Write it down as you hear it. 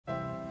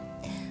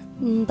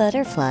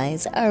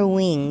Butterflies are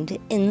winged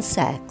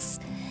insects.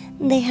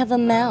 They have a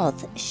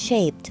mouth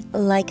shaped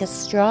like a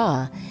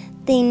straw.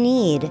 They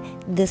need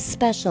this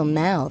special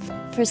mouth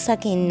for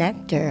sucking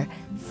nectar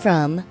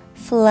from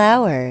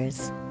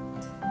flowers.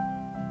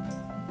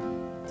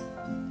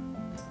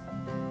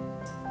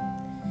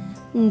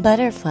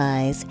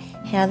 Butterflies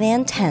have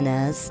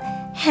antennas,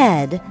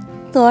 head,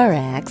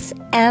 thorax,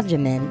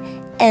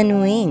 abdomen, and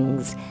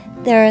wings.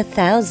 There are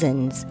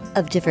thousands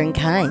of different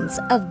kinds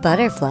of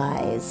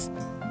butterflies.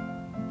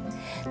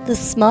 The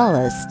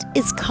smallest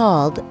is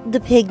called the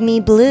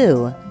pygmy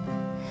blue.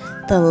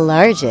 The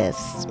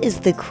largest is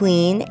the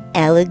Queen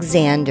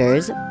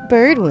Alexander's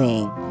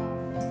birdwing.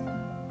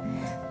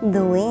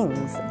 The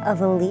wings of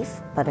a leaf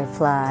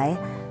butterfly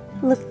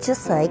look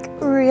just like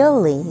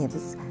real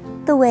leaves.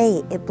 The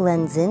way it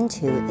blends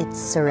into its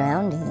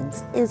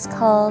surroundings is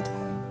called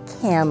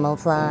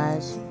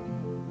camouflage.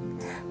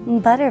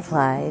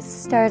 Butterflies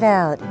start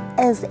out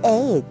as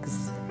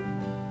eggs.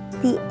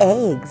 The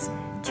eggs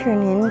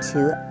turn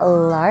into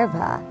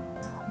larvae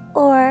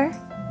or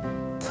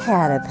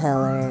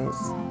caterpillars.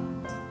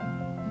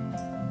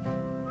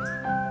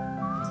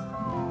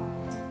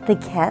 The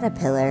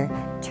caterpillar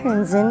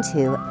turns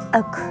into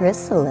a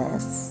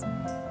chrysalis.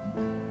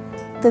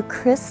 The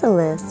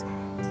chrysalis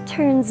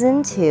turns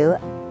into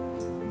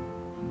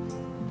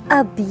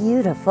a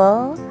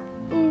beautiful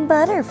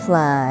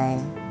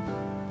butterfly.